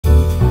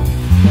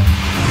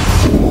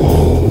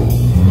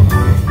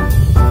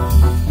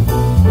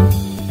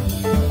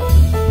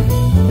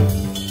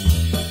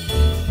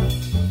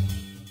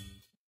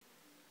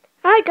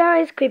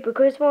guys, Creeper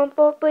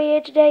Chris143 here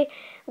today.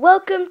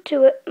 Welcome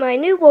to my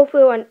new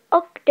walkthrough on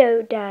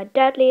Octodad,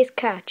 Deadliest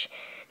Catch.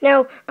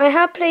 Now, I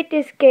have played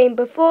this game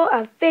before,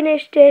 I've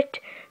finished it,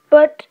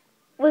 but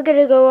we're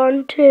gonna go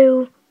on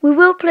to... We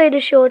will play the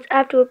shorts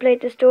after we play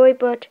the story,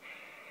 but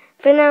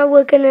for now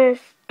we're gonna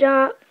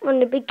start from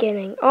the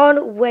beginning,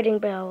 on Wedding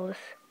Bells.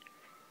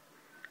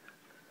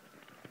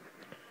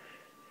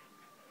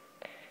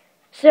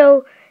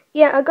 So,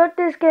 yeah, I got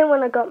this game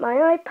when I got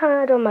my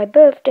iPad on my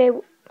birthday,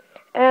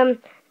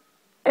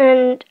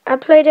 and I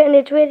played it and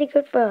it's really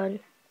good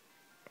fun.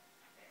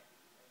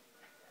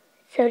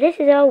 So this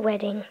is our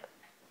wedding.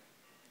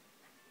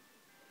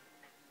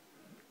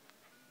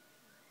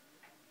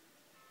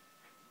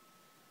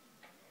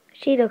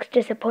 She looks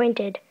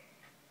disappointed.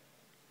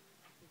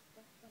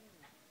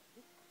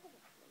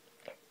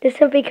 There's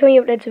something coming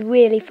up that's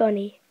really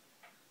funny.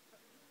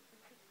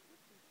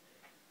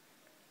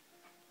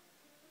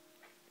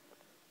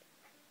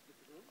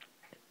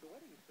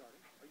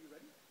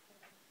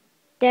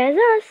 There's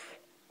us.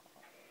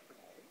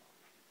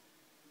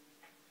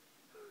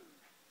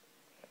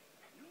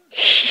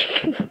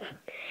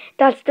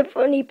 That's the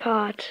funny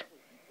part.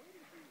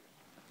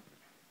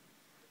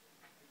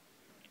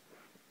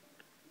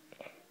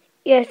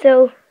 Yeah,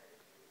 so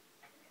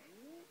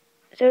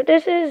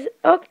this is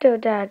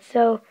Octodad,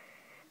 so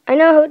I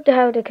know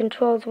how the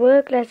controls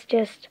work. Let's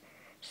just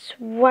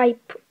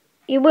swipe.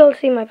 You will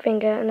see my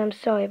finger, and I'm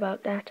sorry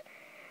about that.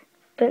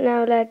 But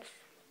now let's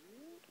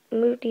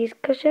move these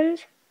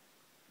cushions.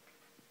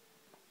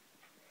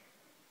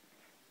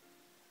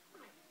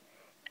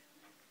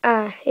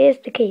 Ah, here's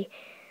the key.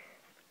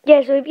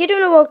 Yeah, so if you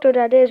don't know what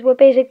Octodad is, we're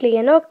basically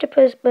an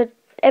octopus, but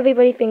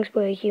everybody thinks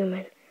we're a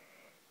human.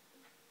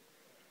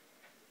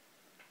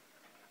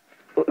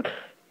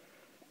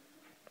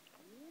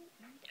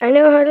 I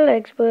know how the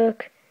legs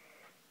work.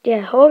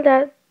 Yeah, hold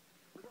that.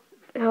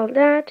 Hold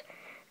that.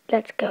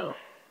 Let's go.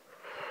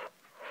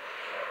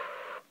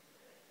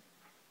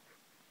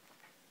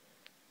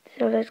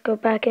 So let's go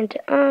back into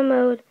arm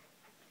mode.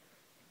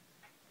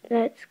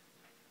 Let's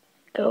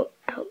go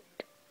out.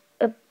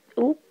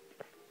 Oop.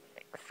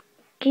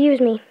 Excuse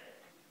me.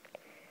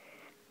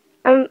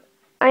 I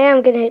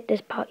am gonna hit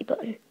this party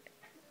button.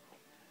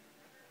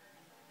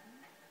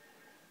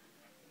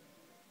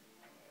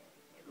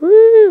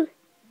 Woo!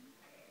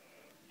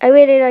 I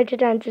really like to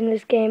dance in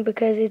this game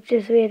because it's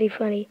just really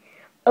funny.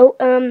 Oh,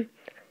 turn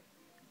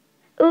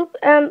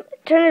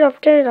it off,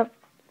 turn it off.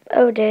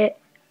 Oh dear.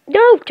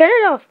 No, turn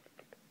it off.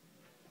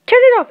 Turn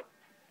it off.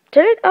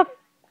 Turn it off.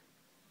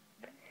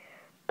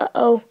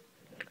 Uh-oh.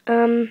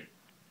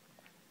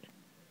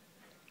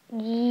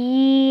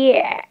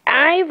 Yeah,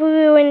 I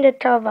ruined the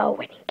top of our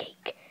wedding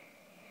cake.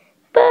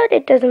 But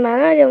it doesn't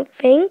matter, I don't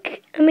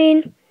think. I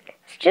mean,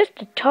 it's just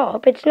the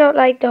top. It's not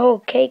like the whole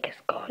cake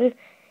is gone.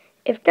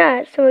 If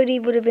that, somebody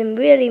would have been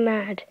really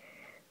mad.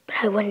 But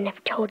I wouldn't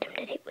have told them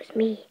that it was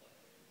me.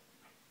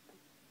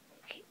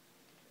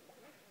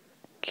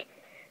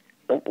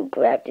 We'll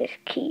grab this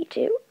key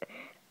too.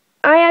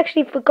 I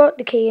actually forgot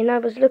the key and I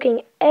was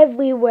looking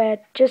everywhere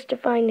just to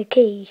find the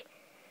key.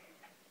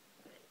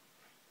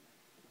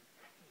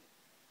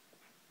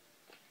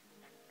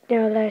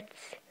 Now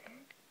let's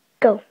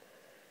go.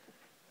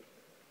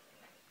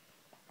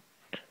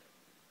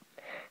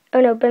 Oh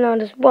no,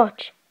 bananas,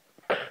 watch.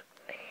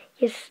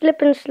 You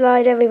slip and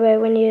slide everywhere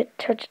when you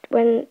touch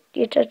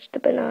the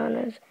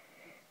bananas.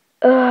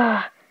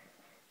 Ugh.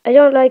 I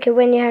don't like it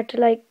when you have to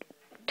like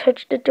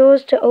touch the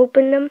doors to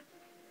open them.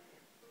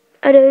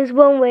 And there's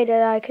one way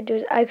that I could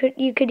do it.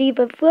 You could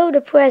either throw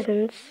the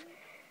presents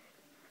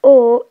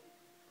or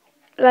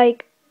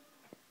like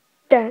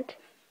that.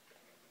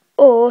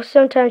 Or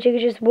sometimes you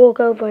could just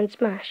walk over and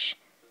smash.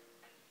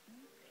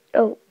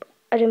 Oh,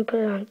 I didn't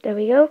put it on. There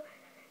we go.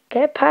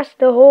 Get past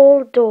the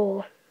whole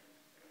door.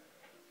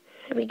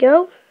 There we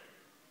go.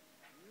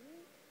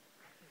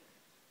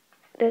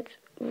 Let's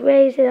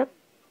raise it up.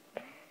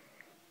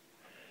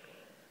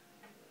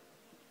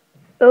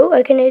 Oh,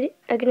 I can hit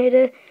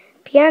a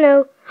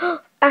piano.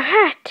 A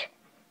hat!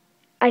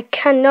 I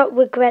cannot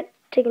regret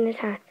taking this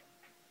hat.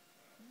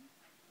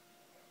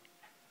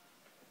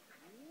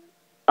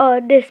 Oh,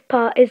 this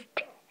part is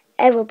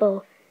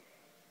terrible.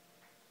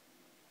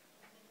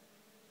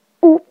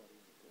 Ooh.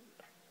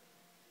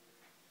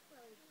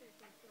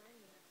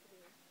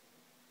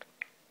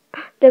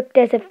 Look,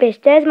 there's a fish.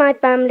 There's my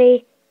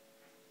family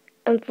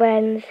and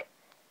friends.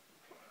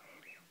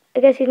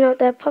 I guess he's not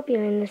that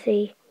popular in the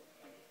sea.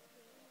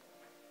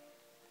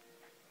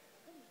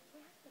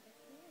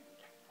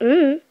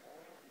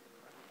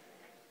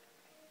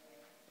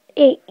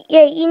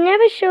 Yeah, he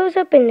never shows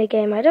up in the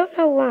game. I don't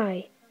know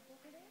why.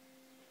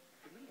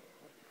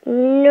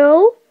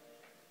 No.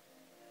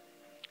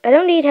 I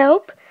don't need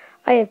help.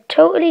 I have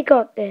totally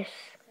got this.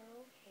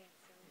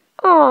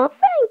 Aw,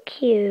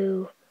 thank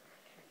you.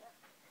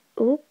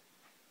 Oop.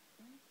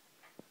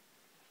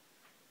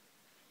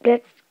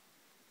 Let's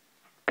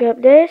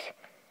grab this.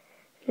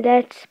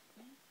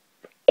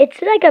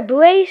 It's like a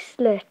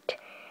bracelet.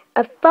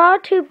 A far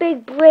too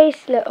big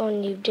bracelet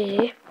on you,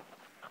 dear.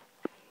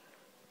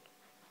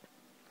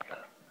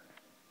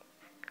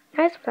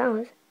 Nice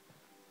flowers.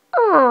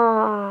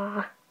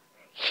 Aww.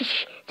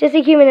 Just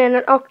a human and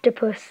an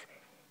octopus.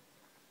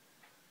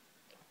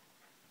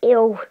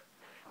 Ew.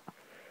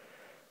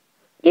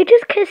 You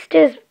just kissed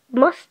his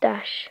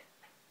mustache.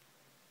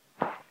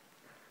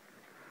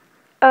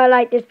 I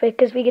like this bit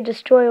because we can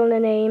destroy all the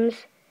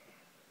names.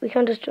 We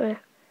can't destroy.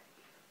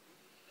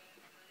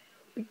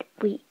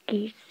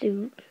 Wiki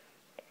suit.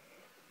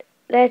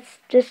 Let's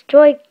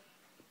destroy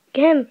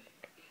him.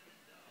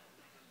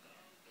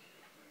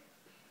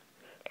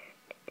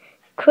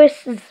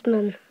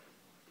 Chrisman.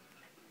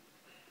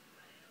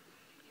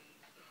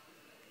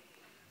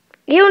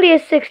 He only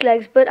has 6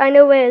 legs, but I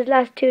know where his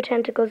last 2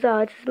 tentacles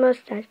are. It's his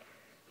mustache.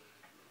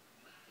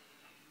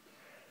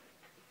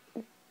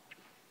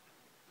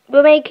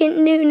 We're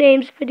making new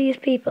names for these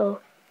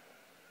people.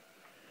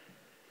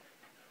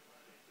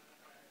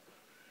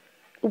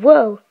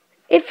 Whoa,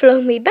 it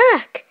flew me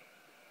back.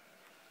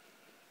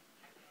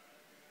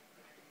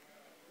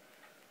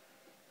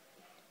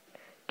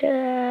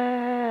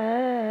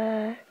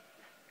 Duh.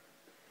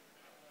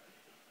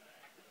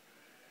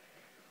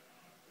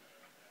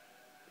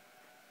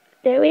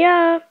 There we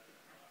are.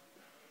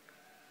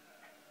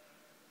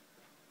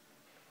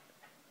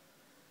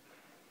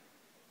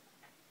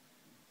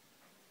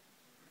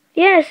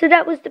 Yeah, so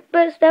that was the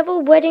first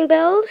level, Wedding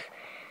Bells.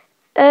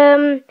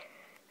 And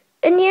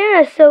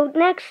yeah, so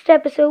next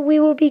episode we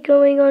will be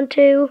going on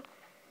to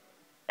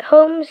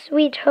Home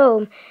Sweet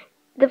Home.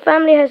 The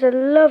family has a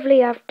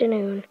lovely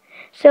afternoon.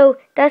 So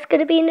that's going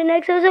to be in the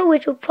next episode,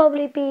 which will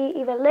probably be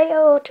either later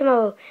or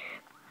tomorrow.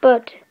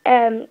 But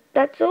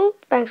that's all.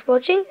 Thanks for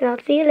watching, and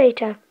I'll see you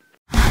later.